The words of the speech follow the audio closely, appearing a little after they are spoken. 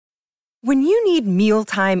When you need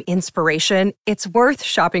mealtime inspiration, it's worth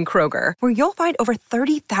shopping Kroger, where you'll find over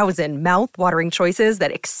 30,000 mouth-watering choices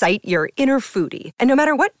that excite your inner foodie. And no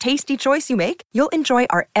matter what tasty choice you make, you'll enjoy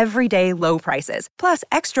our everyday low prices, plus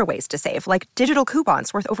extra ways to save, like digital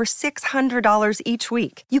coupons worth over $600 each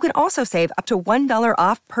week. You can also save up to $1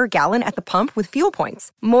 off per gallon at the pump with fuel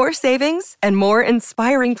points. More savings and more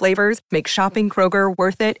inspiring flavors make shopping Kroger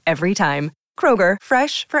worth it every time. Kroger,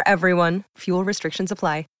 fresh for everyone. Fuel restrictions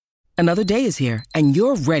apply. Another day is here, and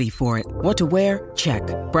you're ready for it. What to wear? Check.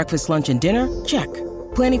 Breakfast, lunch, and dinner? Check.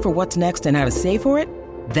 Planning for what's next and how to save for it?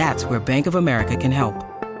 That's where Bank of America can help.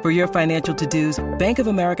 For your financial to-dos, Bank of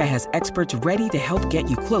America has experts ready to help get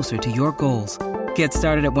you closer to your goals. Get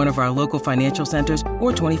started at one of our local financial centers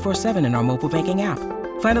or 24/7 in our mobile banking app.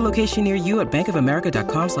 Find a location near you at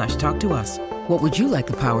bankofamerica.com/talktous. What would you like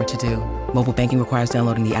the power to do? Mobile banking requires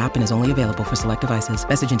downloading the app and is only available for select devices.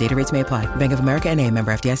 Message and data rates may apply. Bank of America N.A.,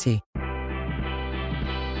 member FDIC.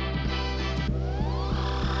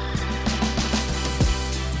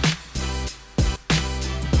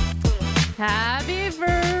 Happy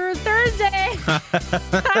Thursday!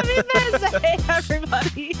 Happy Thursday,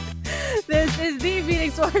 everybody! This is the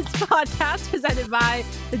Phoenix Sports Podcast presented by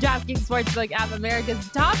the DraftKings Sportsbook app, America's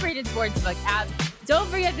top-rated sportsbook app. Don't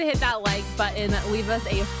forget to hit that like button, leave us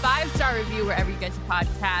a 5-star review wherever you get your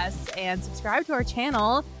podcasts, and subscribe to our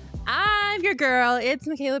channel. I'm your girl. It's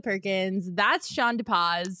Michaela Perkins. That's Sean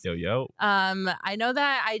DePaz. Yo. I know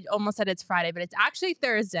that I almost said it's Friday, but it's actually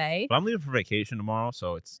Thursday. But I'm leaving for vacation tomorrow,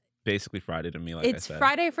 so it's basically Friday to me, like it's I said.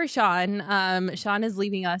 Friday for Sean. Sean is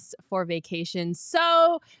leaving us for vacation.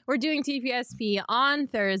 So we're doing TPSP on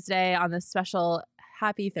Thursday on this special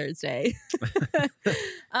Happy Thursday.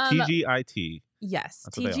 TGIT. Yes.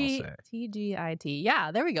 That's what they all say. TGIT.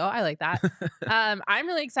 Yeah, there we go. I like that. I'm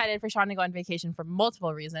really excited for Sean to go on vacation for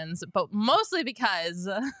multiple reasons, but mostly because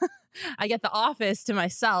I get the office to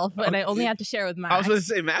myself and I only have to share with Max. I was going to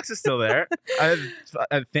say, Max is still there.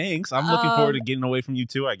 Thanks. I'm looking forward to getting away from you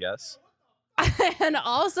too, I guess. And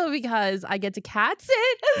also because I get to cat sit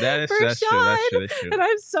That's for true. Sean. That's true. And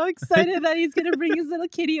I'm so excited that he's going to bring his little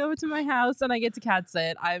kitty over to my house and I get to cat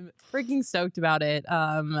sit. I'm freaking stoked about it.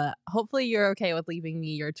 Hopefully you're okay with leaving me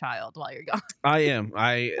your child while you're gone. I am.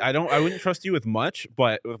 I wouldn't trust you with much,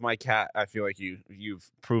 but with my cat, I feel like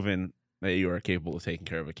you've proven that you are capable of taking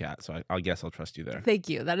care of a cat. So I guess I'll trust you there. Thank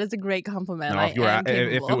you. That is a great compliment. Now,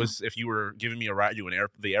 if if you were giving me a ride to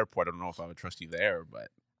the airport, I don't know if I would trust you there, but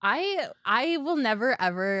I will never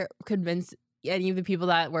ever convince any of the people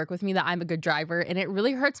that work with me that I'm a good driver, and it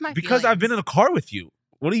really hurts my because feelings. I've been in a car with you.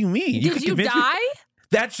 What do you mean? Did you die?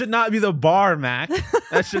 That should not be the bar, Mac.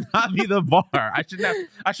 That should not be the bar. I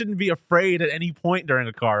shouldn't be afraid at any point during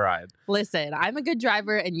a car ride. Listen, I'm a good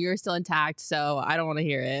driver and you're still intact, so I don't want to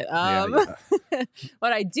hear it. Yeah.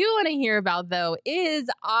 What I do want to hear about, though, is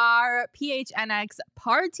our PHNX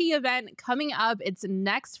party event coming up. It's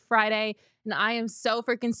next Friday, and I am so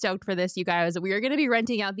freaking stoked for this, you guys. We are going to be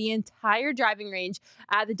renting out the entire driving range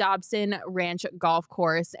at the Dobson Ranch Golf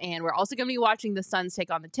Course, and we're also going to be watching the Suns take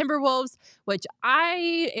on the Timberwolves, which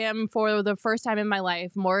I am, for the first time in my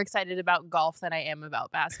life, more excited about golf than I am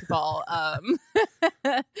about basketball.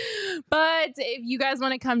 But if you guys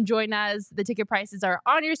want to come join us, the ticket prices are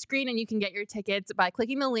on your screen, and you can get your tickets by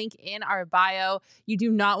clicking the link in our bio. You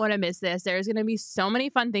do not want to miss this. There's going to be so many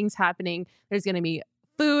fun things happening. There's going to be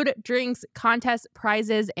food, drinks, contests,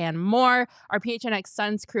 prizes, and more. Our PHNX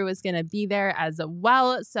Suns crew is going to be there as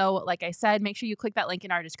well. So like I said, make sure you click that link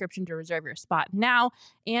in our description to reserve your spot now.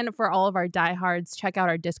 And for all of our diehards, check out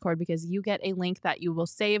our Discord because you get a link that you will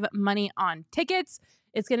save money on tickets.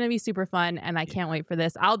 It's going to be super fun, and I can't wait for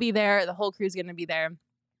this. I'll be there. The whole crew is going to be there.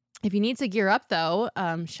 If you need to gear up, though,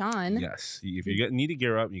 Sean. Yes. If you need to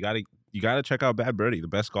gear up, you got to check out Bad Birdie, the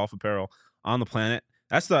best golf apparel on the planet.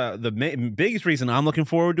 That's the biggest reason I'm looking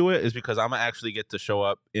forward to it is because I'm gonna actually get to show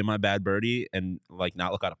up in my Bad Birdie and like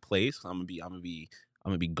not look out of place. I'm gonna be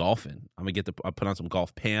golfing. I'm gonna get to put on some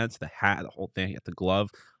golf pants, the hat, the whole thing, get the glove.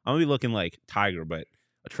 I'm gonna be looking like Tiger, but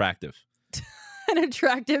attractive. An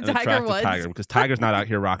attractive Tiger Woods. Tiger, because Tiger's not out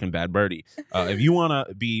here rocking Bad Birdie. If you want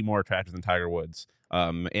to be more attractive than Tiger Woods,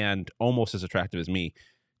 and almost as attractive as me,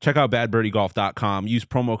 check out badbirdiegolf.com. Use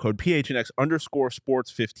promo code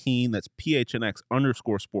PHNX_sports15. That's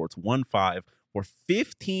PHNX_sports15 for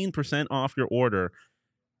 15% off your order.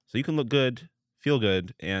 So you can look good, feel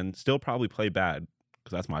good, and still probably play bad.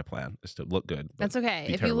 Because that's my plan, is to look good. That's okay.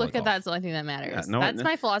 If you look good, that's the only thing that matters. Yeah, that's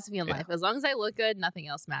my philosophy in life. As long as I look good, nothing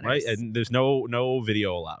else matters. Right? And there's no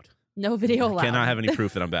video allowed. No video allowed. Cannot have any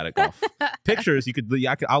proof that I'm bad at golf. Pictures,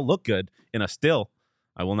 I'll look good in a still.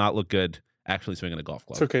 I will not look good actually swinging a golf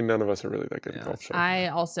club. It's okay. None of us are really that good at Yeah. golf. So. I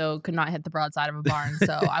also could not hit the broadside of a barn,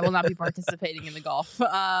 so I will not be participating in the golf.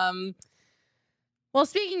 Well,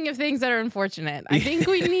 speaking of things that are unfortunate, I think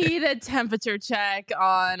we need a temperature check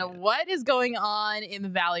on what is going on in the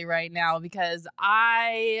Valley right now, because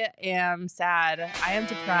I am sad. I am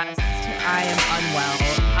depressed. I am unwell.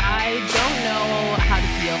 I don't know how to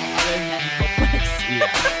feel other than hopeless. Yeah,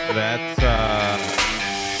 that's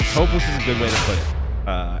hopeless is a good way to put it.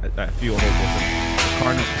 I feel hopeless. And the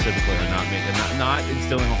Cardinals specifically are not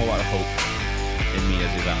instilling a whole lot of hope in me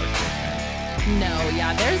as a Valley sports fan. No,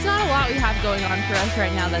 yeah, there's not a lot we have going on for us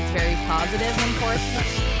right now that's very positive,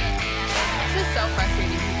 unfortunately. It's just so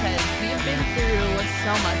frustrating because we have been through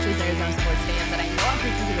so much as Arizona sports fans, and I know I'm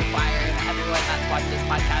preaching to the choir, and everyone that's watching this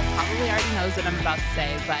podcast probably already knows what I'm about to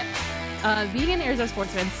say, but being an Arizona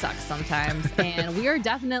sports fan sucks sometimes, and we are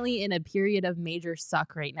definitely in a period of major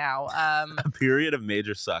suck right now. A period of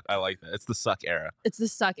major suck. I like that. It's the suck era. It's the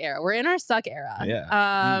suck era. We're in our suck era.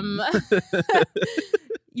 Yeah.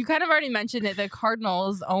 You kind of already mentioned it. The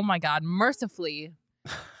Cardinals, oh my God, mercifully,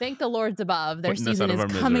 thank the Lords above, their Putting us season out is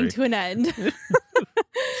of our coming misery. to an end.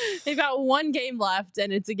 They've got one game left,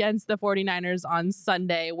 and it's against the 49ers on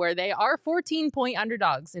Sunday, where they are 14-point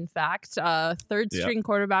underdogs, in fact. Third-string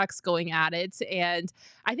quarterbacks going at it, and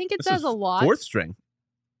I think it says a lot. Fourth string.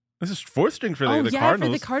 This is fourth string for the yeah,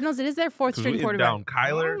 Cardinals. for the Cardinals, it is their 'Cause fourth-string we have quarterback. down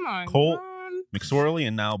Kyler, Oh my Colt, God. McSorley,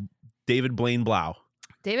 and now David Blaine Blau.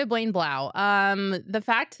 David Blaine Blau. The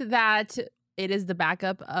fact that it is the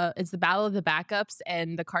backup, it's the battle of the backups,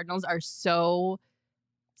 and the Cardinals are so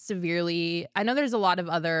severely. I know there's a lot of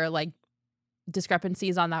other like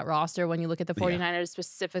discrepancies on that roster when you look at the 49ers,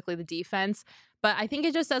 specifically the defense. But I think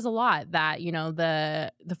it just says a lot that, you know,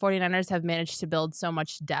 the 49ers have managed to build so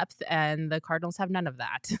much depth, and the Cardinals have none of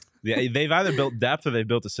that. Yeah, they've either built depth or they've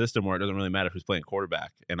built a system where it doesn't really matter who's playing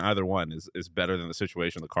quarterback, and either one is better than the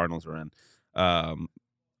situation the Cardinals are in.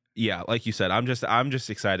 Yeah, like you said, I'm just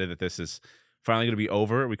excited that this is finally going to be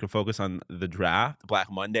over. We can focus on the draft.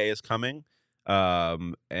 Black Monday is coming,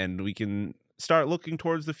 and we can start looking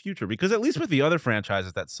towards the future, because at least with the other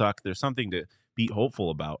franchises that suck, there's something to be hopeful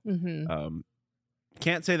about.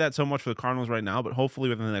 Can't say that so much for the Cardinals right now, but hopefully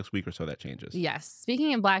within the next week or so that changes. Yes.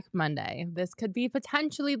 Speaking of Black Monday, this could be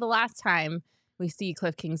potentially the last time we see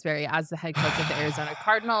Cliff Kingsbury as the head coach of the Arizona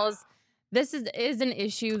Cardinals. This is an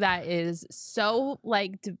issue that is so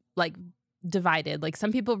divided. Like,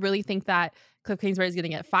 some people really think that Cliff Kingsbury is going to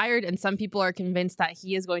get fired, and some people are convinced that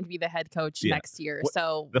he is going to be the head coach next year.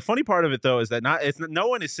 So the funny part of it, though, is that no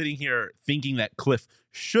one is sitting here thinking that Cliff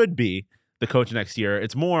should be the coach next year.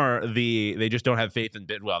 It's more they just don't have faith in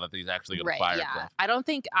Bidwell that he's actually going to fire Cliff. I don't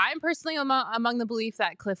think I'm personally among the belief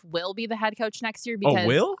that Cliff will be the head coach next year. Because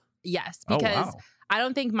will? Yes, because wow. I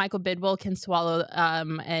don't think Michael Bidwell can swallow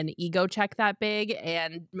an ego check that big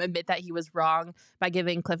and admit that he was wrong by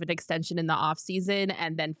giving Cliff an extension in the offseason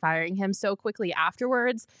and then firing him so quickly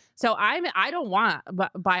afterwards. So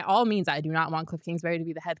by all means, I do not want Cliff Kingsbury to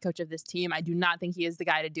be the head coach of this team. I do not think he is the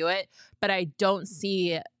guy to do it, but I don't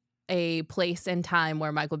see a place and time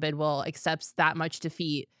where Michael Bidwell accepts that much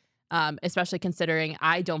defeat, especially considering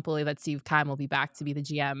I don't believe that Steve Keim will be back to be the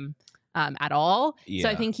GM at all. Yeah. So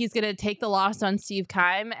I think he's going to take the loss on Steve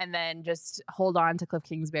Keim and then just hold on to Cliff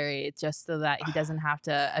Kingsbury just so that he doesn't have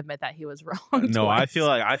to admit that he was wrong. No, twice.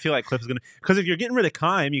 I feel like Cliff's gonna, because if you're getting rid of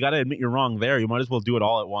Keim, you got to admit you're wrong there. You might as well do it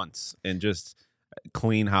all at once and just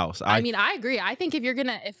clean house. I mean, I agree. I think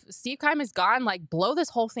if Steve Keim is gone, like, blow this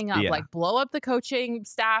whole thing up. Yeah. Like, blow up the coaching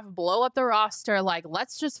staff, blow up the roster. Like,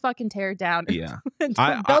 let's just fucking tear it down. Yeah. And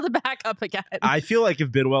I- build it back up again. I feel like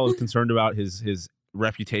if Bidwell is concerned about his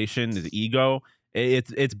reputation, his ego,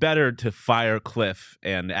 it's better to fire Cliff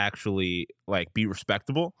and actually like be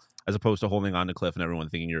respectable as opposed to holding on to Cliff and everyone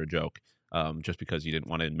thinking you're a joke just because you didn't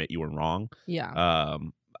want to admit you were wrong. Yeah.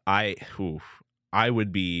 I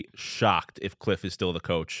would be shocked if Cliff is still the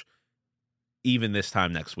coach even this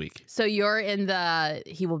time next week. So you're in the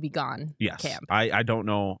he will be gone Yes. camp. I don't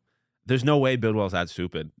know. There's no way Bidwell's that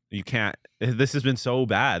stupid. You can't. This has been so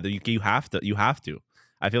bad that you have to.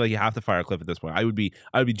 I feel like you have to fire Cliff at this point. I would be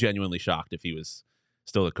genuinely shocked if he was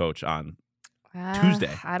still the coach on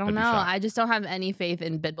Tuesday. I I'd don't be know. shocked. I just don't have any faith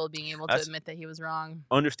in Bidwell being able to That's- admit that he was wrong.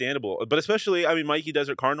 Understandable, but especially, I mean, Mikey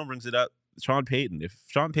Desert Cardinal brings it up. Sean Payton. If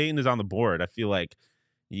Sean Payton is on the board, I feel like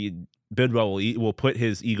Bidwell will put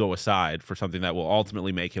his ego aside for something that will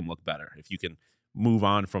ultimately make him look better. If you can move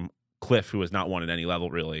on from Cliff, who has not won at any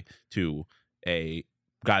level really, to a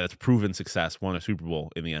guy that's proven success, won a Super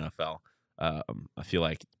Bowl in the NFL. I feel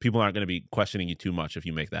like people aren't going to be questioning you too much if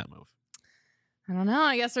you make that move. I don't know.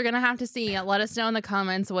 I guess we're going to have to see. Let us know in the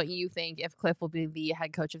comments what you think if Cliff will be the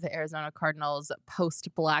head coach of the Arizona Cardinals post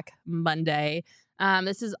Black Monday.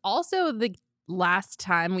 This is also the last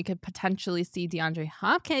time we could potentially see DeAndre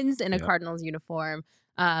Hopkins in a Cardinals uniform.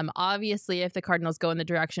 Obviously, if the Cardinals go in the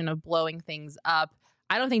direction of blowing things up,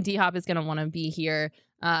 I don't think D-Hop is going to want to be here.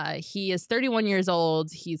 He is 31 years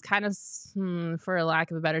old. He's kind of, for a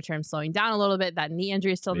lack of a better term, slowing down a little bit. That knee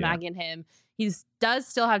injury is still nagging him. He does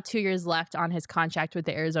still have 2 years left on his contract with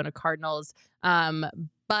the Arizona Cardinals,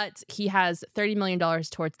 but he has $30 million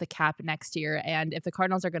towards the cap next year. And if the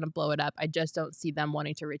Cardinals are going to blow it up, I just don't see them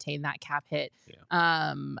wanting to retain that cap hit.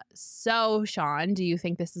 So, Sean, do you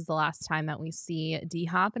think this is the last time that we see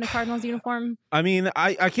D-Hop in a Cardinals uniform? I mean,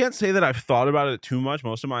 I can't say that I've thought about it too much.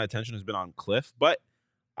 Most of my attention has been on Cliff, but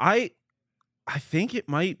I think it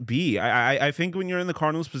might be. I think when you're in the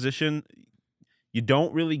Cardinals position, you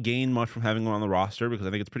don't really gain much from having him on the roster because I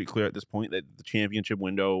think it's pretty clear at this point that the championship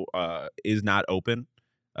window is not open.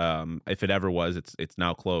 If it ever was, it's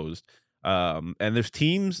now closed. And there's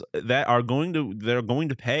teams that are going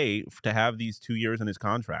to pay to have these 2 years in his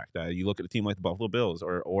contract. You look at a team like the Buffalo Bills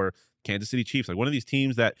or Kansas City Chiefs, like one of these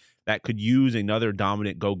teams that could use another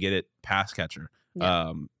dominant go get it pass catcher.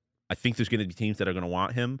 I think there's going to be teams that are going to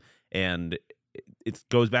want him, and it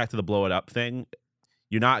goes back to the blow it up thing.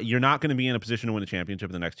 You're not going to be in a position to win a championship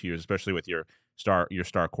in the next 2 years, especially with your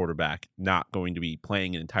star quarterback not going to be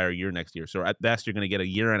playing an entire year next year. So at best, you're going to get a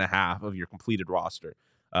year and a half of your completed roster.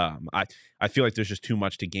 I feel like there's just too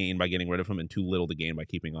much to gain by getting rid of him and too little to gain by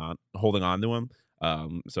holding on to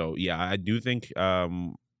him. So yeah, I do think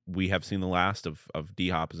we have seen the last of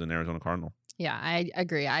D-Hop as an Arizona Cardinal. Yeah, I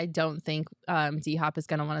agree. I don't think D-Hop is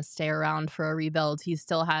going to want to stay around for a rebuild. He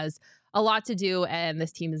still has a lot to do, and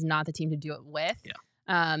this team is not the team to do it with. Yeah.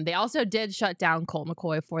 They also did shut down Colt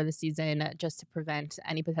McCoy for the season just to prevent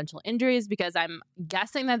any potential injuries, because I'm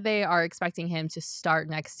guessing that they are expecting him to start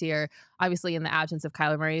next year, obviously in the absence of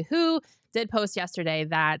Kyler Murray, who did post yesterday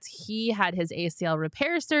that he had his ACL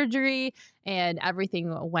repair surgery and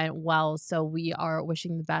everything went well. So we are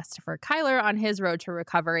wishing the best for Kyler on his road to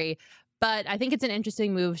recovery. But I think it's an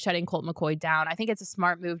interesting move shutting Colt McCoy down. I think it's a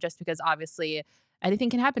smart move just because obviously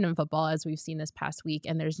anything can happen in football, as we've seen this past week,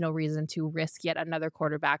 and there's no reason to risk yet another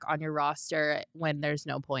quarterback on your roster when there's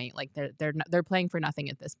no point. Like they're playing for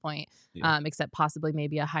nothing at this point, except possibly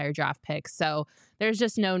maybe a higher draft pick. So there's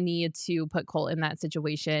just no need to put Colt in that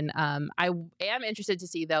situation. I am interested to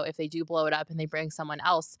see, though, if they do blow it up and they bring someone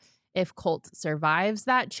else, if Colt survives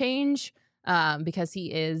that change, because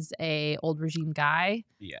he is a old regime guy.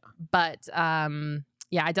 Yeah. But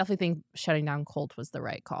yeah, I definitely think shutting down Colt was the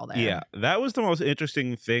right call there. Yeah, that was the most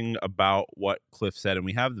interesting thing about what Cliff said, and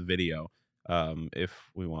we have the video if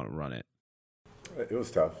we want to run it. It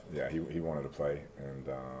was tough. Yeah, he wanted to play, and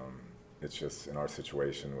it's just in our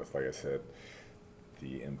situation with, like I said,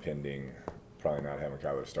 the impending probably not having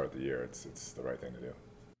Kyler start the year, it's the right thing to do.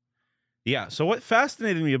 Yeah, so what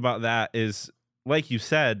fascinated me about that is, like you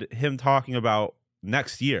said, him talking about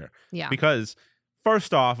next year. Yeah. Because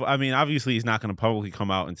first off, I mean, obviously he's not going to publicly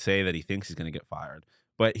come out and say that he thinks he's going to get fired.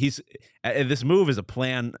 But this move is a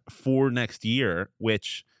plan for next year,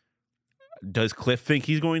 which does Cliff think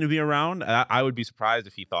he's going to be around? I would be surprised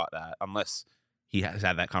if he thought that, unless he has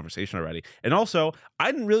had that conversation already. And also,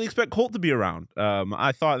 I didn't really expect Colt to be around.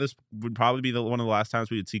 I thought this would probably be one of the last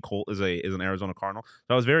times we would see Colt as an Arizona Cardinal.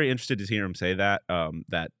 So I was very interested to hear him say that,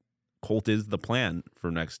 that Colt is the plan for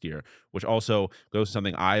next year, which also goes to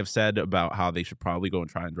something I have said about how they should probably go and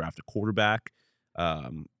try and draft a quarterback.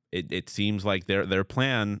 It seems like their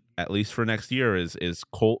plan, at least for next year, is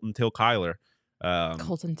Colt until Kyler.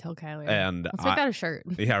 Colt until Kyler. And let's make that a shirt.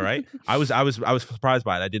 Yeah, right. I was surprised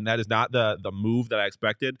by it. That is not the move that I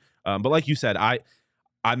expected. But like you said,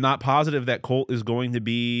 I'm not positive that Colt is going to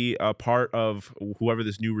be a part of whoever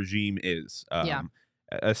this new regime is.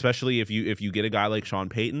 Especially if you get a guy like Sean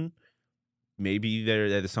Payton. Maybe that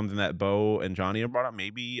is something that Bo and Johnny have brought up.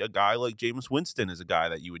 Maybe a guy like Jameis Winston is a guy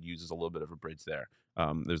that you would use as a little bit of a bridge there.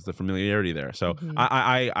 There's the familiarity there. So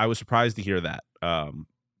I was surprised to hear that.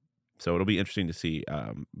 So it'll be interesting to see.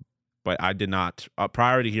 But I did not,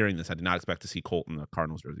 prior to hearing this, I did not expect to see Colt in the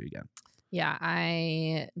Cardinals jersey again. Yeah,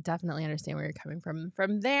 I definitely understand where you're coming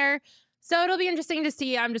from there. So it'll be interesting to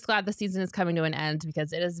see. I'm just glad the season is coming to an end,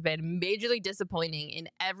 because it has been majorly disappointing in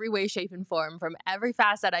every way, shape, and form from every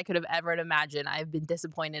facet I could have ever imagined. I've been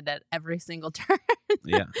disappointed at every single turn.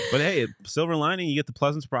 Yeah. But hey, silver lining, you get the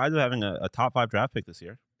pleasant surprise of having a top 5 draft pick this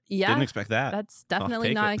year. Yeah, Didn't expect that. that's I'll definitely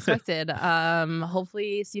take not it. expected.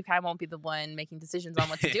 Hopefully Steve Keim won't be the one making decisions on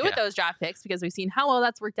what to do with Yeah. those draft picks, because we've seen how well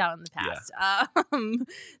that's worked out in the Yeah. past.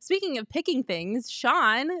 Speaking of picking things,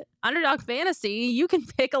 Sean, Underdog Fantasy, you can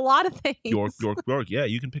pick a lot of things. York. Yeah,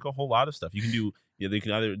 you can pick a whole lot of stuff. You can do. Yeah, they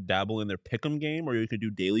can either dabble in their pick'em game, or you can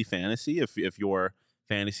do daily fantasy if your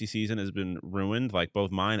fantasy season has been ruined, like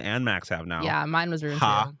both mine and Max have now. Yeah, mine was ruined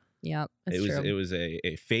Ha. too. Yep, it's It was true.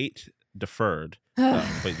 a fate deferred.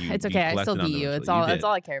 But you, It's you okay. I collected still beat you. eventually. It's all. did. That's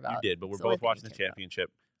all I care You about. did, but we're It's the only both thing I watching the care about.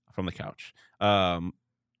 championship from the couch.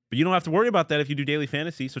 But you don't have to worry about that if you do daily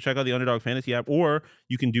fantasy. So check out the Underdog Fantasy app, or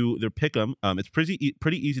you can do their pick'em. It's pretty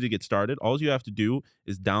easy to get started. All you have to do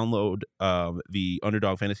is download the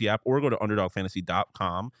Underdog Fantasy app, or go to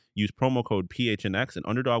underdogfantasy.com. Use promo code PHNX, and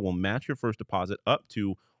Underdog will match your first deposit up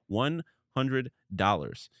to $100.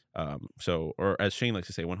 Or as Shane likes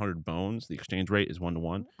to say, 100 bones. The exchange rate is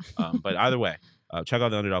 1-to-1. But either way, check out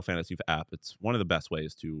the Underdog Fantasy app. It's one of the best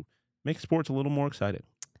ways to make sports a little more exciting.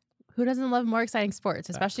 Who doesn't love more exciting sports,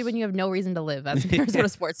 especially Facts. when you have no reason to live as an Arizona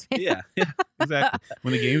sports fan? Yeah, exactly.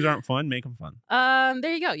 When the games aren't fun, make them fun.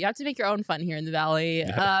 There you go. You have to make your own fun here in the Valley.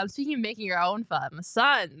 Yeah. Speaking of making your own fun, the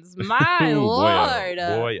Suns, my Ooh, lord.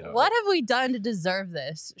 boyo. What have we done to deserve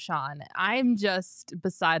this, Sean? I'm just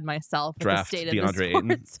beside myself with Draft the state of DeAndre the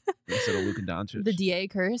Ayton sports. instead of Luka Doncic. The DA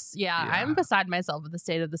curse. Yeah, Yeah. I'm beside myself with the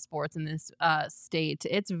state of the sports in this state.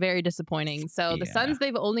 It's very disappointing. So the Yeah. Suns,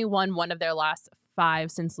 they've only won one of their last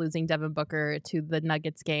 5 since losing Devin Booker to the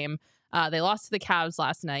Nuggets game. They lost to the Cavs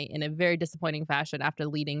last night in a very disappointing fashion after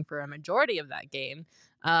leading for a majority of that game.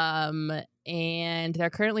 And they're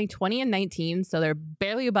currently 20-19, so they're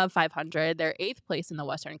barely above 500. They're 8th place in the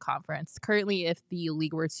Western Conference. Currently, if the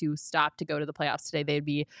league were to stop to go to the playoffs today, they'd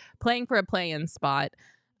be playing for a play-in spot.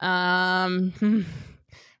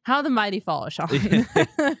 How the mighty fall, Sean.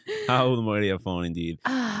 How the mighty have fallen, indeed.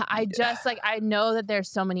 I just I know that there's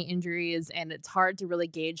so many injuries, and it's hard to really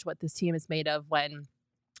gauge what this team is made of when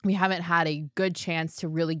we haven't had a good chance to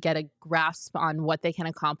really get a grasp on what they can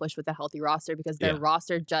accomplish with a healthy roster, because their Yeah.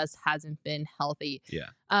 roster just hasn't been healthy. Yeah.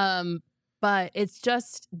 But it's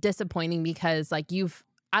just disappointing because you've,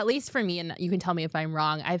 at least for me, and you can tell me if I'm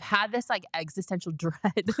wrong, I've had this existential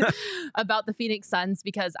dread about the Phoenix Suns,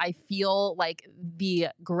 because I feel like the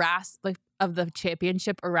grasp of the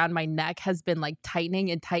championship around my neck has been tightening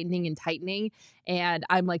and tightening and tightening, and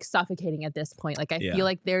I'm suffocating at this point. I Yeah. feel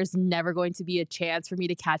like there's never going to be a chance for me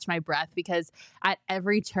to catch my breath, because at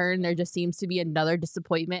every turn there just seems to be another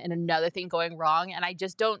disappointment and another thing going wrong, and I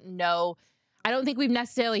just don't know. I don't think we've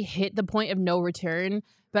necessarily hit the point of no return,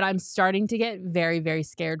 but I'm starting to get very, very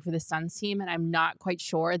scared for the Suns team, and I'm not quite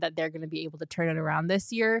sure that they're going to be able to turn it around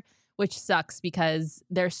this year, which sucks because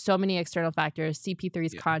there's so many external factors.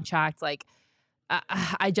 CP3's contract,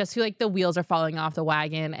 I just feel like the wheels are falling off the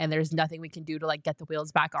wagon, and there's nothing we can do to get the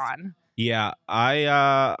wheels back on. Yeah,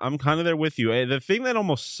 I'm kind of there with you. The thing that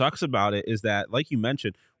almost sucks about it is that, like you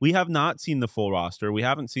mentioned, we have not seen the full roster. We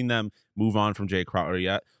haven't seen them move on from Jay Crowder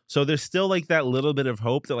yet. So there's still that little bit of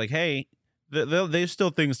hope that hey, there's still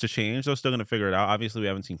things to change. They're still going to figure it out. Obviously, we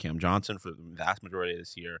haven't seen Cam Johnson for the vast majority of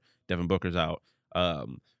this year. Devin Booker's out.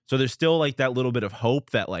 So there's still that little bit of hope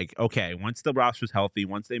that okay, once the roster's healthy,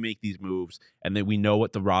 once they make these moves, and then we know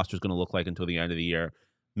what the roster's going to look like until the end of the year,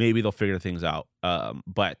 maybe they'll figure things out.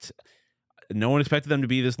 But no one expected them to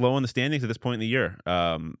be this low in the standings at this point in the year.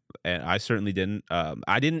 And I certainly didn't.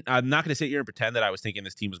 I'm not going to sit here and pretend that I was thinking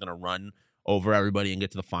this team was going to run over everybody and get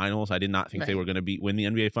to the finals. I did not think they were going to win the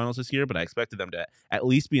NBA Finals this year, but I expected them to at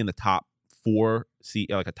least be in the top 4 seed,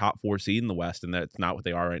 a top 4 seed in the West, and that's not what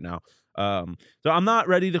they are right now. So I'm not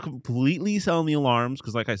ready to completely sound the alarms,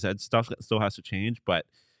 because like I said, stuff still has to change. But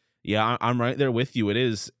yeah, I'm right there with you. It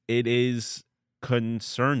is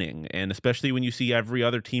concerning, and especially when you see every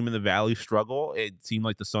other team in the Valley struggle. It seemed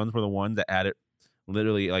like the Suns were the ones that had it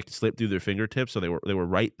literally slipped through their fingertips, so they were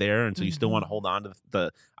right there, and so you still want to hold on to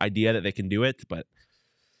the idea that they can do it, but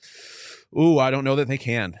I don't know that they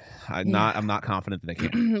can. I'm not confident that they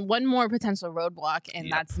can. One more potential roadblock, and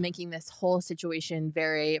that's making this whole situation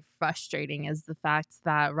very frustrating, is the fact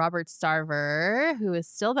that Robert Sarver, who is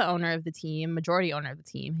still the owner of the team, majority owner of the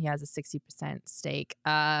team, he has a 60% stake.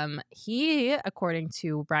 He, according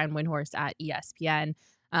to Brian Windhorst at ESPN,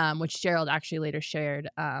 which Gerald actually later shared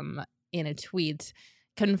in a tweet,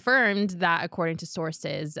 confirmed that according to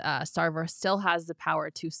sources, Sarver still has the power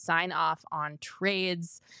to sign off on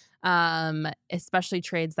trades, especially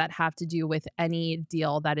trades that have to do with any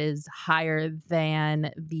deal that is higher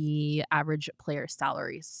than the average player's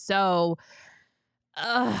salary. So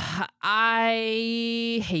I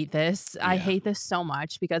hate this. I Yeah. hate this so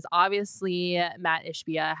much because obviously Matt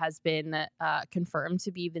Ishbia has been confirmed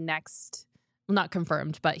to be the next. Well, not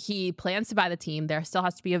confirmed, but he plans to buy the team. There still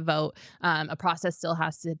has to be a vote. A process still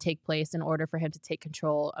has to take place in order for him to take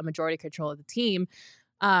control, a majority control of the team.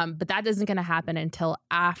 But that isn't going to happen until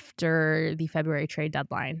after the February trade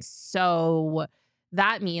deadline. So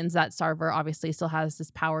that means that Sarver obviously still has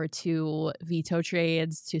this power to veto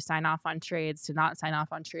trades, to sign off on trades, to not sign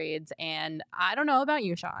off on trades. And I don't know about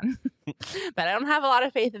you, Sean, but I don't have a lot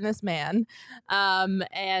of faith in this man.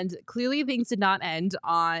 And clearly things did not end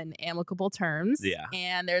on amicable terms. Yeah.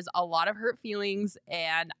 And there's a lot of hurt feelings.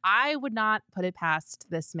 And I would not put it past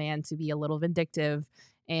this man to be a little vindictive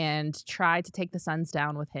and try to take the Suns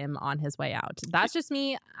down with him on his way out. That's just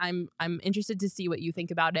me. I'm interested to see what you think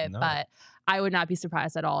about it, No. but I would not be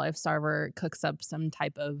surprised at all if Sarver cooks up some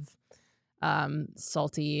type of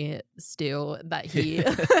salty stew that he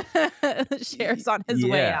shares on his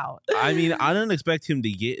way Yeah. out. I mean, I don't expect him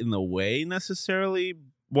to get in the way necessarily.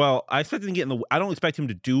 Well, I expect him to get in the. I don't expect him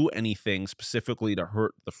to do anything specifically to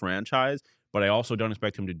hurt the franchise, but I also don't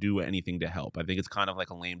expect him to do anything to help. I think it's kind of like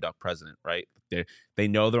a lame duck president, right? They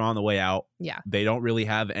know they're on the way out. Yeah. They don't really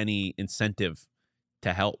have any incentive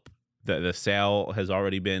to help. The sale has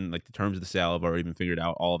already been, like, the terms of the sale have already been figured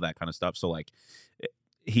out, all of that kind of stuff. So, like,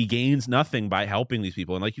 he gains nothing by helping these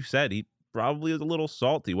people. And like you said, he probably is a little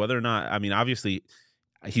salty, whether or not, I mean, obviously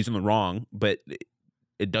he's in the wrong, but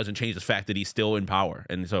it doesn't change the fact that he's still in power.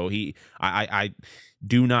 And so I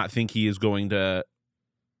do not think he is going to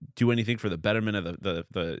do anything for the betterment of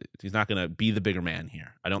the he's not going to be the bigger man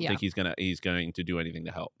here. I don't Yeah. think he's going to do anything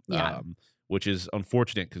to help. Yeah. Which is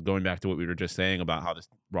unfortunate, because going back to what we were just saying about how this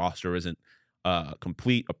roster isn't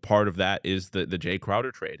complete, a part of that is the Jay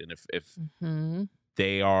Crowder trade. And if Mhm.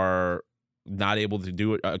 they are not able to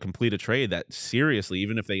do complete a trade, that seriously,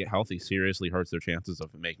 even if they get healthy, seriously hurts their chances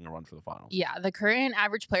of making a run for the finals. Yeah, the current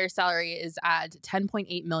average player salary is at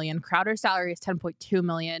 $10.8 million. Crowder's salary is $10.2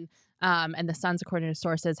 million. And the Suns, according to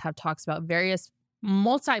sources, have talks about various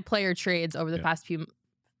multiplayer trades over the past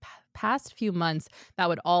few months that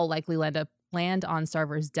would all likely land on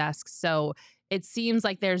Sarver's desk. So it seems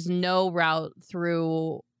like there's no route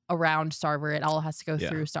around Sarver. It all has to go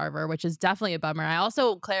through Sarver, which is definitely a bummer. I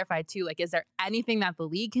also clarified too, like, is there anything that the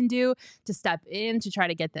league can do to step in to try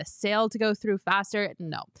to get this sale to go through faster?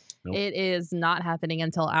 No. Nope. It is not happening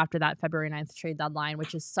until after that February 9th trade deadline,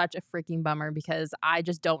 which is such a freaking bummer because I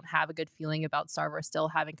just don't have a good feeling about Sarver still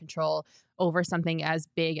having control over something as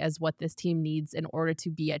big as what this team needs in order to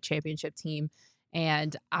be a championship team.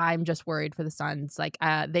 And I'm just worried for the Suns. Like,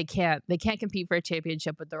 they can't compete for a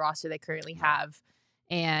championship with the roster they currently have.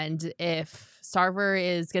 And if Sarver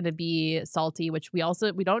is going to be salty, which we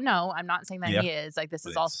don't know, I'm not saying that he is. Like, this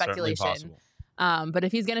is all speculation. But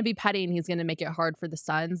if he's going to be petty and he's going to make it hard for the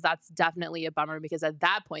Suns, that's definitely a bummer because at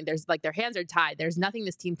that point, there's like their hands are tied. There's nothing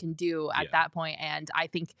this team can do at that point. And I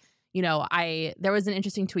think, there was an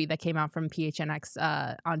interesting tweet that came out from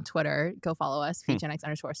PHNX on Twitter. Go follow us,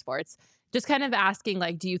 PHNX_sports. Just kind of asking,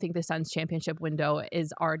 like, do you think the Suns championship window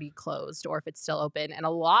is already closed or if it's still open? And a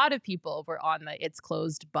lot of people were on the it's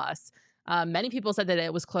closed bus. Many people said that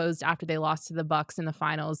it was closed after they lost to the Bucks in the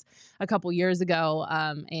finals a couple years ago.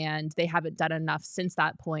 And they haven't done enough since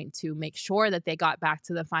that point to make sure that they got back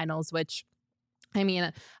to the finals, which, I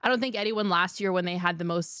mean, I don't think anyone last year when they had the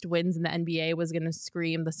most wins in the NBA was going to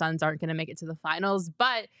scream the Suns aren't going to make it to the finals.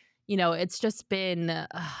 But, it's just been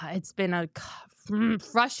a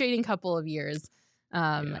frustrating couple of years.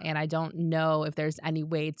 And I don't know if there's any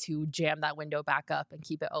way to jam that window back up and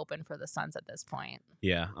keep it open for the Suns at this point.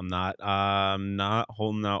 Yeah, I'm not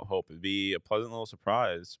holding out hope. It'd be a pleasant little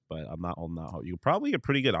surprise, but I'm not holding out hope. You could probably get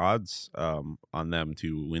pretty good odds on them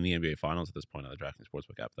to win the NBA Finals at this point on the DraftKings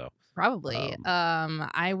Sportsbook app, though. Probably.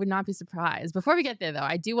 I would not be surprised. Before we get there, though,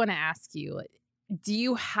 I do want to ask you, do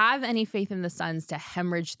you have any faith in the Suns to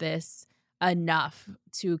hemorrhage this enough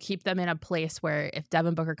to keep them in a place where if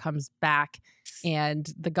Devin Booker comes back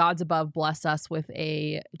and the gods above bless us with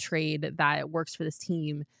a trade that works for this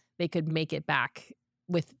team, they could make it back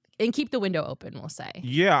and keep the window open, we'll say.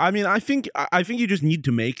 Yeah, I mean, I think you just need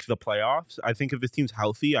to make the playoffs. I think if this team's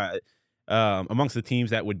healthy, amongst the teams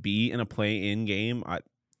that would be in a play-in game,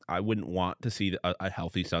 I wouldn't want to see a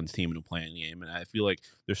healthy Suns team in a play-in game. And I feel like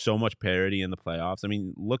there's so much parity in the playoffs. I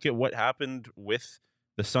mean, look at what happened with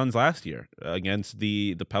the Suns last year against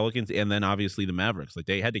the Pelicans and then obviously the Mavericks. Like,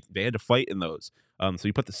 they had to fight in those. So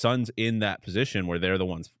you put the Suns in that position where they're the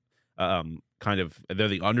ones they're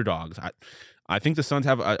the underdogs. I think the Suns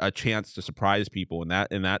have a chance to surprise people in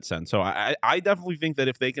that sense. So I definitely think that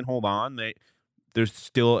if they can hold on, there's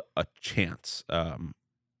still a chance,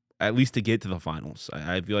 at least to get to the finals.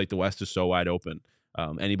 I feel like the West is so wide open.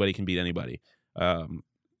 Anybody can beat anybody.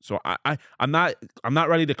 So I'm not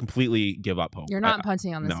ready to completely give up hope. You're not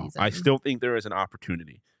punting on the season. I still think there is an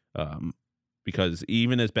opportunity, because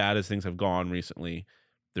even as bad as things have gone recently,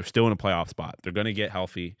 they're still in a playoff spot. They're going to get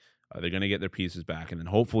healthy. They're going to get their pieces back, and then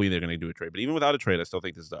hopefully they're going to do a trade. But even without a trade, I still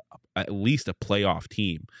think this is at least a playoff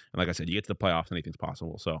team. And like I said, you get to the playoffs, anything's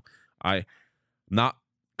possible. So I'm not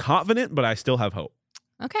confident, but I still have hope.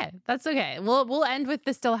 Okay, that's okay. We'll end with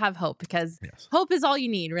the still have hope, because hope is all you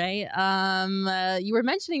need, right? You were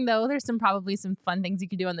mentioning, though, there's probably some fun things you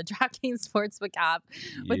can do on the DraftKings Sportsbook app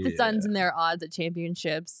with the Suns and their odds at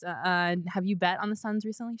championships. Have you bet on the Suns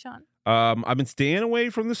recently, Sean? I've been staying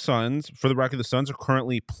away from the Suns. For the record, the Suns are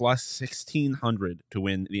currently plus 1,600 to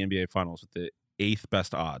win the NBA Finals with the 8th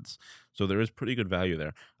best odds. So there is pretty good value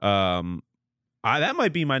there. That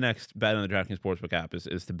might be my next bet on the DraftKings Sportsbook app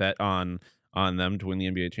is to bet on them to win the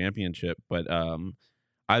NBA championship. But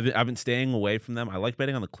I've been staying away from them. I like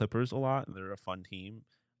betting on the Clippers a lot. They're a fun team.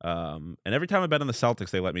 And every time I bet on the Celtics,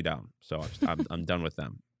 they let me down. So I'm done with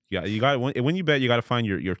them. You got when you bet, you got to find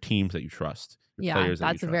your teams that you trust. Yeah,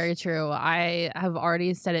 that's very true. I have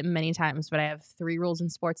already said it many times, but I have 3 rules in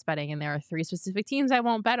sports betting, and there are 3 specific teams I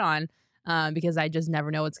won't bet on because I just never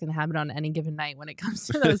know what's going to happen on any given night when it comes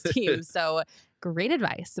to those teams. So great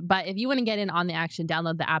advice. But if you want to get in on the action,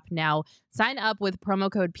 download the app now. Sign up with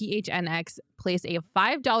promo code PHNX. Place a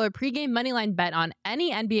 $5 pregame moneyline bet on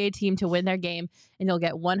any NBA team to win their game, and you'll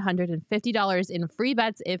get $150 in free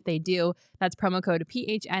bets if they do. That's promo code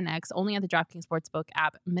PHNX only at the DraftKings Sportsbook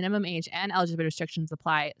app. Minimum age and eligibility restrictions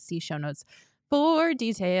apply. See show notes for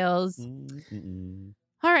details.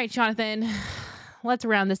 All right, Jonathan. Let's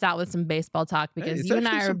round this out with some baseball talk, because you and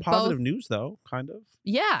I are both positive news, though, kind of.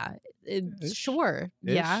 Yeah, sure.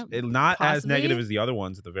 Ish. Yeah, not possibly. As negative as the other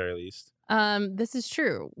ones, at the very least. This is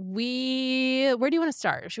true. Where do you want to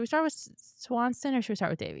start? Should we start with Swanson or should we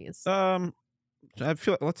start with Davies? I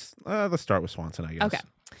feel let's start with Swanson, I guess. Okay.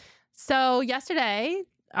 So yesterday,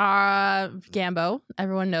 Gambo,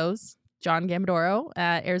 everyone knows, John Gambadoro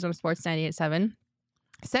at Arizona Sports 98.7,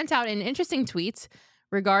 sent out an interesting tweet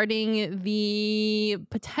regarding the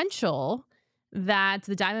potential that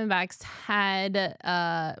the Diamondbacks had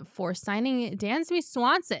for signing Dansby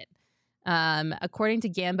Swanson. According to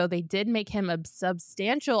Gambo, they did make him a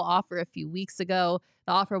substantial offer a few weeks ago.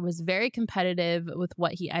 The offer was very competitive with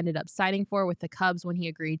what he ended up signing for with the Cubs when he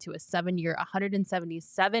agreed to a 7-year,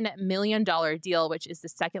 $177 million deal, which is the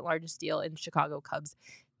second largest deal in Chicago Cubs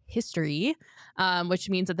history, which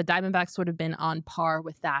means that the Diamondbacks would have been on par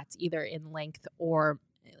with that, either in length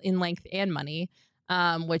and money,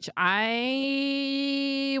 which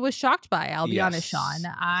I was shocked by. I'll be honest, Sean.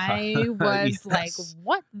 I was like,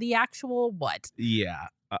 what the actual what? Yeah.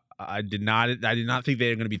 I did not think they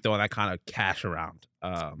were going to be throwing that kind of cash around.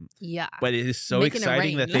 Yeah. But it is so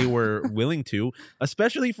exciting that they were willing to,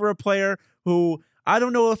 especially for a player who, I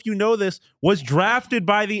don't know if you know this, was drafted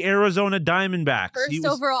by the Arizona Diamondbacks.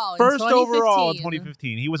 First overall in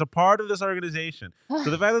 2015. He was a part of this organization. So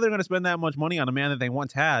the fact that they're going to spend that much money on a man that they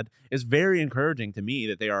once had is very encouraging to me,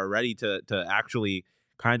 that they are ready to actually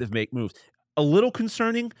kind of make moves. A little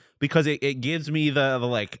concerning because it gives me the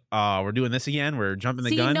like, we're doing this again. We're jumping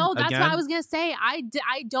the gun. No, that's again. what I was going to say. I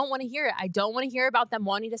don't want to hear it. I don't want to hear about them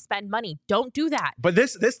wanting to spend money. Don't do that. But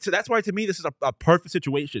that's why, to me, this is a perfect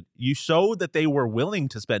situation. You showed that they were willing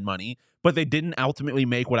to spend money, but they didn't ultimately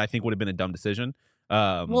make what I think would have been a dumb decision.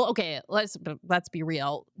 Well, okay, let's be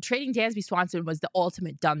real. Trading Dansby Swanson was the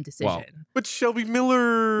ultimate dumb decision. Well, but Shelby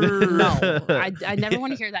Miller. No, I never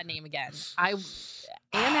want to hear that name again. I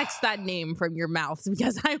annex that name from your mouth,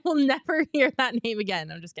 because I will never hear that name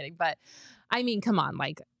again. I'm just kidding. But I mean, come on.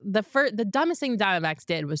 Like the dumbest thing the Diamondbacks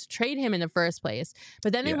did was trade him in the first place.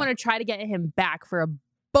 But then they want to try to get him back for a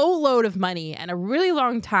boatload of money and a really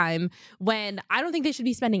long time, when I don't think they should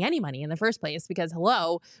be spending any money in the first place, because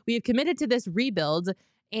hello, we have committed to this rebuild.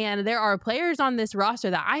 And there are players on this roster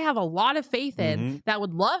that I have a lot of faith in that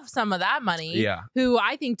would love some of that money, who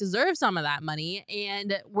I think deserve some of that money.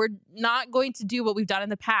 And we're not going to do what we've done in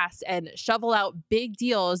the past and shovel out big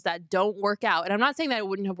deals that don't work out. And I'm not saying that it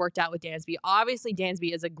wouldn't have worked out with Dansby. Obviously,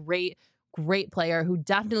 Dansby is a great player who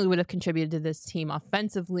definitely would have contributed to this team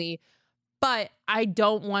offensively. But I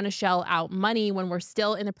don't want to shell out money when we're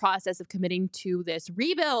still in the process of committing to this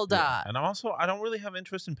rebuild. Yeah. And also, I don't really have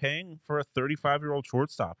interest in paying for a 35-year-old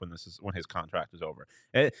shortstop when his contract is over.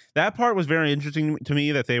 That part was very interesting to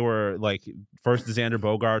me, that they were like, first Xander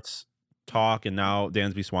Bogaerts talk and now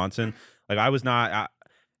Dansby Swanson. Like, I was not.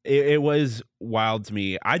 it was wild to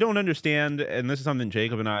me. I don't understand, and this is something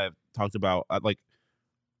Jacob and I have talked about. Like,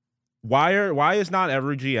 why is not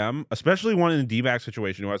every GM, especially one in a D-back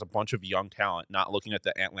situation who has a bunch of young talent, not looking at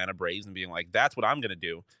the Atlanta Braves and being like, that's what I'm going to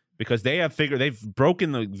do? Because they've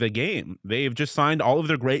broken the game. They've just signed all of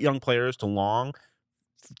their great young players to long,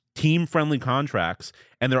 team-friendly contracts,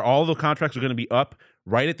 and all the contracts are going to be up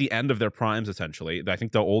right at the end of their primes, essentially. I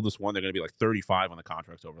think the oldest one, they're going to be like 35 when the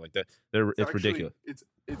contract's over. Like it's ridiculous.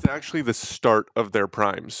 It's actually the start of their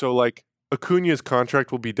prime. So like Acuna's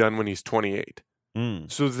contract will be done when he's 28.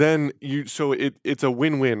 So then it's a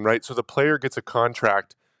win-win, right? So the player gets a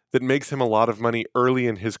contract that makes him a lot of money early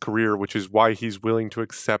in his career, which is why he's willing to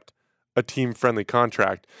accept a team-friendly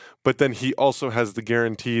contract. But then he also has the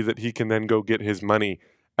guarantee that he can then go get his money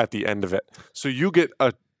at the end of it. So you get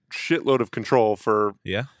a shitload of control for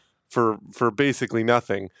basically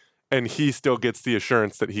nothing, and he still gets the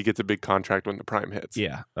assurance that he gets a big contract when the prime hits.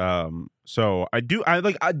 Yeah. So they are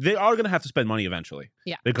going to have to spend money eventually.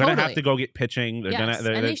 Yeah. They're going to have to go get pitching.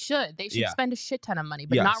 They should spend a shit ton of money,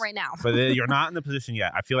 but not right now. But you're not in the position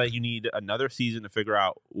yet. I feel like you need another season to figure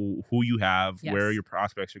out who you have, where your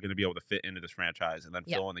prospects are going to be able to fit into this franchise, and then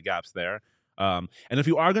fill in the gaps there. And if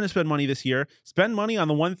you are going to spend money this year, spend money on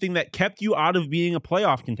the one thing that kept you out of being a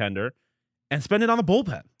playoff contender, and spend it on the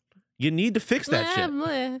bullpen. You need to fix that shit.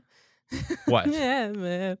 What?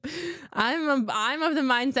 I'm of the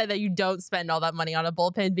mindset that you don't spend all that money on a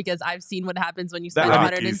bullpen, because I've seen what happens when you spend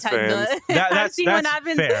 $110 million. I've seen what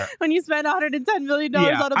happens when you spend $110 million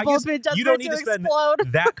on a bullpen just you for don't it need to to spend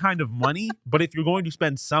explode. that kind of money. But if you're going to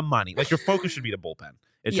spend some money, like, your focus should be the bullpen.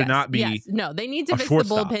 It should not be. No, they need to fix the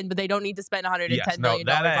bullpen, but they don't need to spend $110 million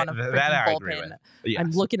on a freaking bullpen.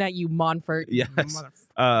 I'm looking at you, Monfort. Yes.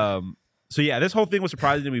 So yeah, this whole thing was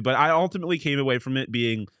surprising to me, but I ultimately came away from it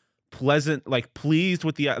being pleased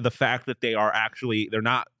with the fact that they're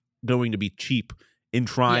not going to be cheap in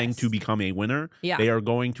trying to become a winner. Yeah. They are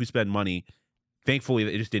going to spend money. Thankfully,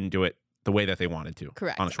 they just didn't do it the way that they wanted to.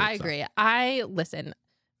 Correct. I agree. Listen,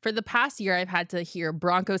 for the past year, I've had to hear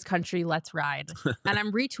Broncos country, let's ride. And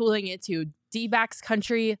I'm retooling it to D-backs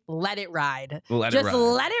country, let it ride. Let it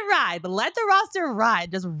ride. Let the roster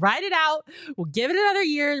ride. Just ride it out. We'll give it another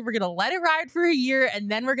year. We're going to let it ride for a year,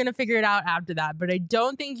 and then we're going to figure it out after that. But I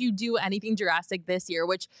don't think you do anything drastic this year,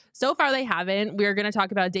 which so far they haven't. We're going to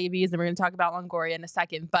talk about Davies, and we're going to talk about Longoria in a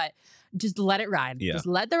second. But just let it ride. Yeah. Just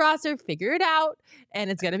let the roster figure it out,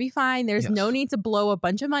 and it's going to be fine. There's no need to blow a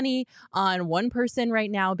bunch of money on one person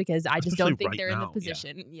right now, because I just don't think they're in the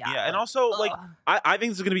position. Yeah. And also, I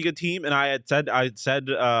think this is going to be a good team, and I had said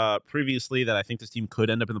previously that I think this team could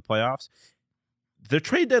end up in the playoffs. The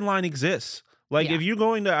trade deadline exists. If you're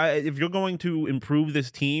going to improve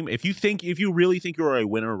this team, if you really think you're a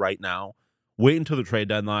winner right now, wait until the trade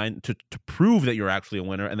deadline to prove that you're actually a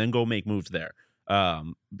winner, and then go make moves there.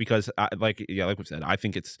 Because like we said, I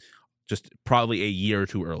think it's just probably a year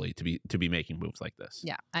too early to be making moves like this.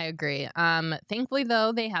 Yeah, I agree. Thankfully,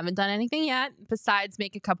 though, they haven't done anything yet besides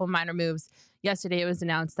make a couple minor moves. Yesterday, it was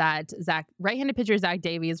announced that right-handed pitcher Zach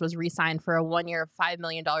Davies was re-signed for a 1-year, $5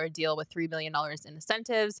 million deal with $3 million in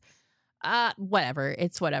incentives. Whatever.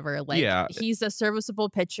 It's whatever. He's a serviceable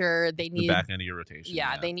pitcher. They need the back end of your rotation.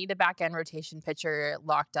 Yeah, they need a back end rotation pitcher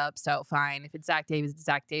locked up. So fine. If it's Zach Davies, it's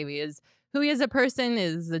Zach Davies. Who he is a person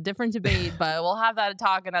is a different debate, but we'll have that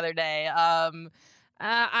talk another day. I'm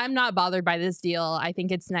not bothered by this deal. I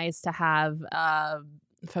think it's nice to have a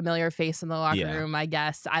familiar face in the locker room, I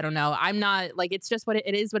guess. I don't know. I'm not it's just what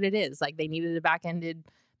it is what it is. They needed a back end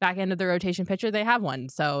of the rotation pitcher. They have one.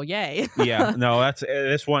 So yay. Yeah. No,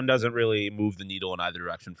 this one doesn't really move the needle in either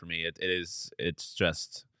direction for me. It's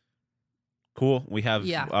just cool. We have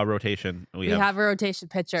a rotation. We have a rotation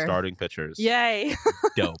pitcher. Starting pitchers. Yay.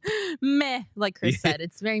 Dope. Meh, like Chris said.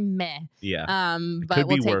 It's very meh. Yeah. But could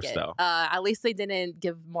we'll be take worse, it. though. At least they didn't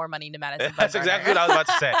give more money to Madison. That's exactly what I was about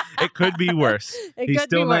to say. It could be worse. He's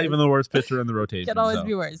still not even the worst pitcher in the rotation. Could always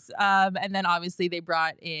be worse. And then obviously they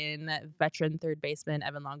brought in veteran third baseman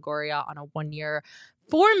Evan Longoria on a 1-year,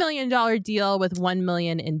 $4 million deal with $1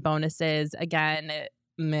 million in bonuses. Again,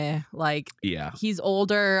 meh. He's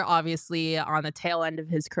older, obviously, on the tail end of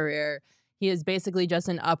his career. He is basically just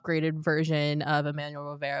an upgraded version of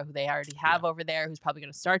Emmanuel Rivera, who they already have over there, who's probably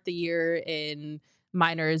going to start the year in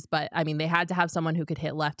minors. But I mean, they had to have someone who could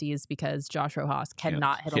hit lefties, because Josh Rojas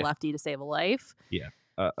cannot hit a lefty to save a life. Yeah.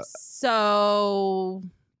 So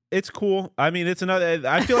it's cool. I mean, it's another.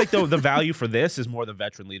 I feel like the value for this is more the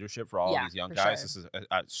veteran leadership for all of these young guys. Sure. This is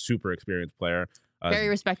a super experienced player. Very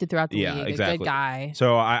respected throughout the league. Exactly. A good guy.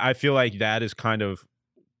 So I feel like that is kind of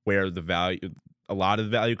where a lot of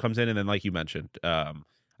the value comes in. And then, like you mentioned,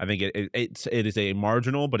 I I think it is a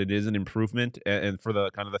marginal, but it is an improvement, and for the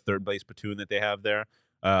kind of the third base platoon that they have there,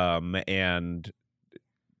 and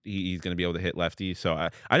he's going to be able to hit lefty. So I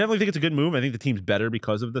definitely think it's a good move. I think the team's better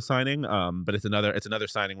because of the signing. But it's another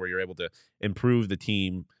signing where you're able to improve the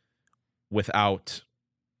team without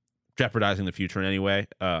jeopardizing the future in any way.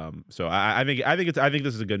 So I think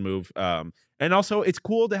this is a good move. And also it's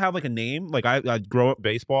cool to have like a name. Like I grow up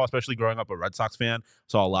baseball, especially growing up a Red Sox fan.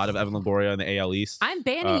 Saw a lot of Evan Longoria in the AL East. I'm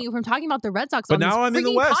banning you from talking about the Red Sox. But on now this I'm in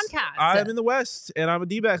the West. Podcast. I'm in the West, and I'm a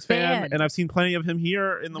D-backs fan, and I've seen plenty of him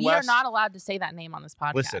here in the we West. are not allowed to say that name on this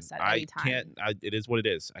podcast. Listen, at I any time. can't. It is what it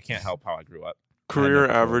is. I can't help how I grew up. Career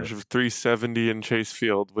average of 370 in Chase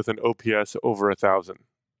Field with an OPS over 1,000.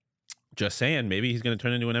 Just saying, maybe he's going to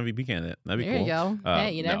turn into an MVP candidate. That'd be there cool. There you go.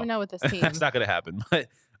 Hey, you never know with this team. That's not going to happen. But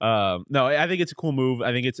no, I think it's a cool move.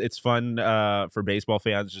 I think it's fun for baseball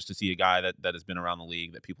fans just to see a guy that has been around the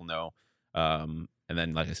league that people know. And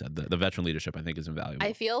then, like I said, the veteran leadership I think is invaluable.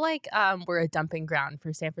 I feel like we're a dumping ground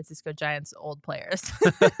for San Francisco Giants old players.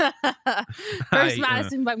 First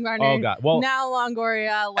Madison Bumgarner. Oh God! Well, now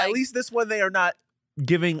Longoria. At least this one they are not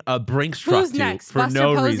giving a Brinks truck who's to next? for Buster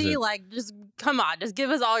no Posey? reason. Like, just come on, just give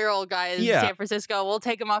us all your old guys in San Francisco. We'll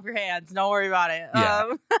take them off your hands. Don't worry about it.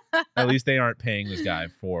 Yeah. At least they aren't paying this guy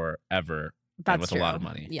forever. That's with true. A lot of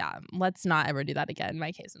money. Yeah, let's not ever do that again.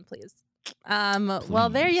 Mike Hazen, please. Well,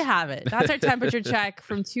 there you have it. That's our temperature check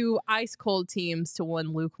from 2 ice cold teams to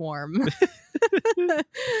 1 lukewarm.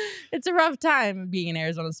 It's a rough time being an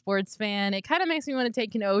Arizona sports fan. It kind of makes me want to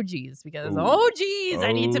take an OGs because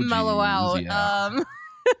I need to mellow out. Yeah.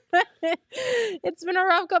 It's been a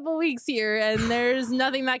rough couple weeks here, and there's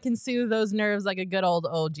nothing that can soothe those nerves like a good old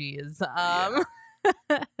OGs.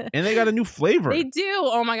 And they got a new flavor. They do.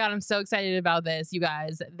 Oh my God, I'm so excited about this, you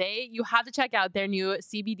guys. You have to check out their new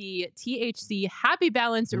CBD THC Happy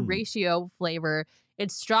Balance Ratio flavor.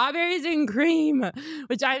 It's strawberries and cream,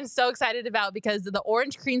 which I'm so excited about because the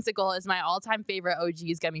orange creamsicle is my all-time favorite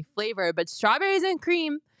OG's gummy flavor, but strawberries and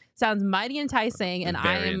cream sounds mighty enticing, and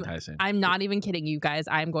I'm not even kidding you guys.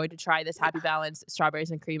 I'm going to try this Happy Balance strawberries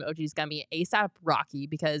and cream OG's gummy ASAP Rocky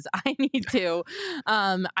because I need to.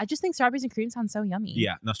 I just think strawberries and cream sounds so yummy.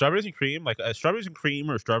 Yeah, now strawberries and cream, like a strawberries and cream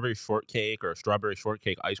or a strawberry shortcake or a strawberry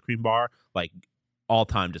shortcake ice cream bar, like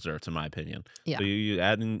all-time desserts in my opinion. Yeah. So you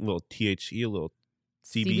add in a little THC, a little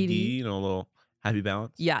CBD, a little Happy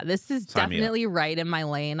Balance. Yeah, this is definitely right in my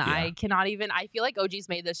lane. Yeah. I feel like OG's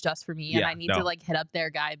made this just for me, and I need to like hit up their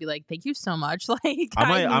guy and be like, thank you so much. Like,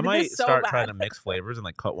 I might start trying to mix flavors and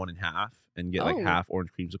like cut one in half and get like half orange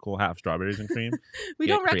creamsicle, half strawberries and cream. We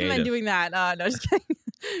don't recommend doing that. No, just kidding.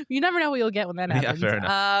 You never know what you'll get when that happens. Yeah, fair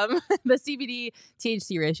enough. The CBD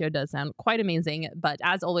THC ratio does sound quite amazing, but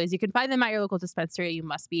as always, you can find them at your local dispensary. You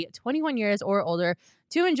must be 21 years or older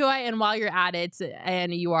to enjoy. And while you're at it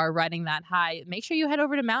and you are riding that high, make sure you head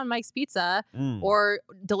over to Mountain Mike's Pizza or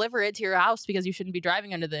deliver it to your house because you shouldn't be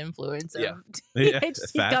driving under the influence of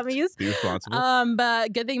THC gummies. Be responsible.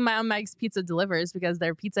 But good thing Mountain Mike's Pizza delivers because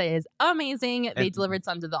their pizza is amazing. They delivered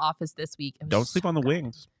some to the office this week. Don't sleep on the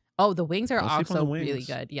wings. Oh, the wings are also really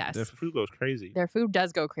good. Yes. Their food goes crazy. Their food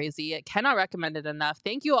does go crazy. I cannot recommend it enough.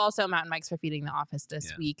 Thank you also, Mountain Mike's, for feeding the office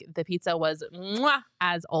this week. The pizza was mwah,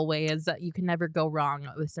 as always. You can never go wrong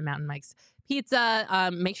with some Mountain Mike's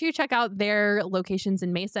pizza. Make sure you check out their locations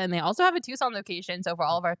in Mesa, and they also have a Tucson location. So for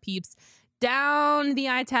all of our peeps down the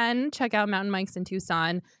I-10, check out Mountain Mike's in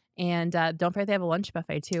Tucson. And don't forget they have a lunch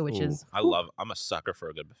buffet too, which is... I'm a sucker for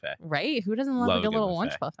a good buffet. Right? Who doesn't love a good little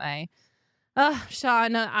lunch buffet?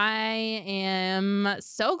 Sean, I am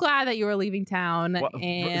so glad that you are leaving town.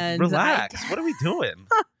 And relax. What are we doing?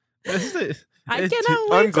 I cannot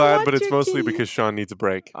wait. I'm glad, but it's mostly because Sean needs a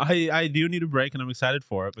break. I do need a break, and I'm excited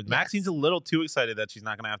for it. But Max seems Yes. a little too excited that she's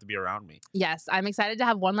not going to have to be around me. Yes, I'm excited to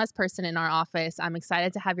have one less person in our office. I'm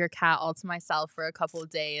excited to have your cat all to myself for a couple of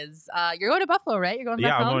days. You're going to Buffalo, right? You're going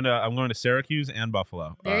back home? I'm going to Syracuse and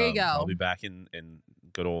Buffalo. There you go. I'll be back in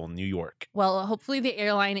good old New York. Well, hopefully the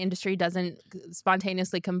airline industry doesn't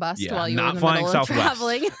spontaneously combust while you're not in the flying middle of Southwest.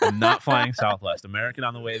 traveling. I'm not flying Southwest. American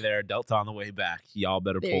on the way there, Delta on the way back. Y'all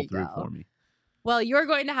better There pull you through go. for me. Well, you're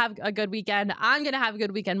going to have a good weekend. I'm going to have a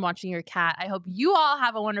good weekend watching your cat. I hope you all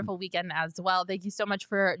have a wonderful weekend as well. Thank you so much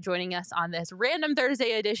for joining us on this random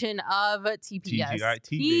Thursday edition of TPS. TGIT,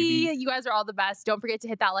 baby. You guys are all the best. Don't forget to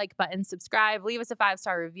hit that like button, subscribe, leave us a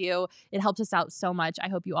 5-star review. It helps us out so much. I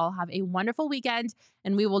hope you all have a wonderful weekend,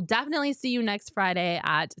 and we will definitely see you next Friday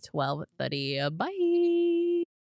at 12:30. Bye.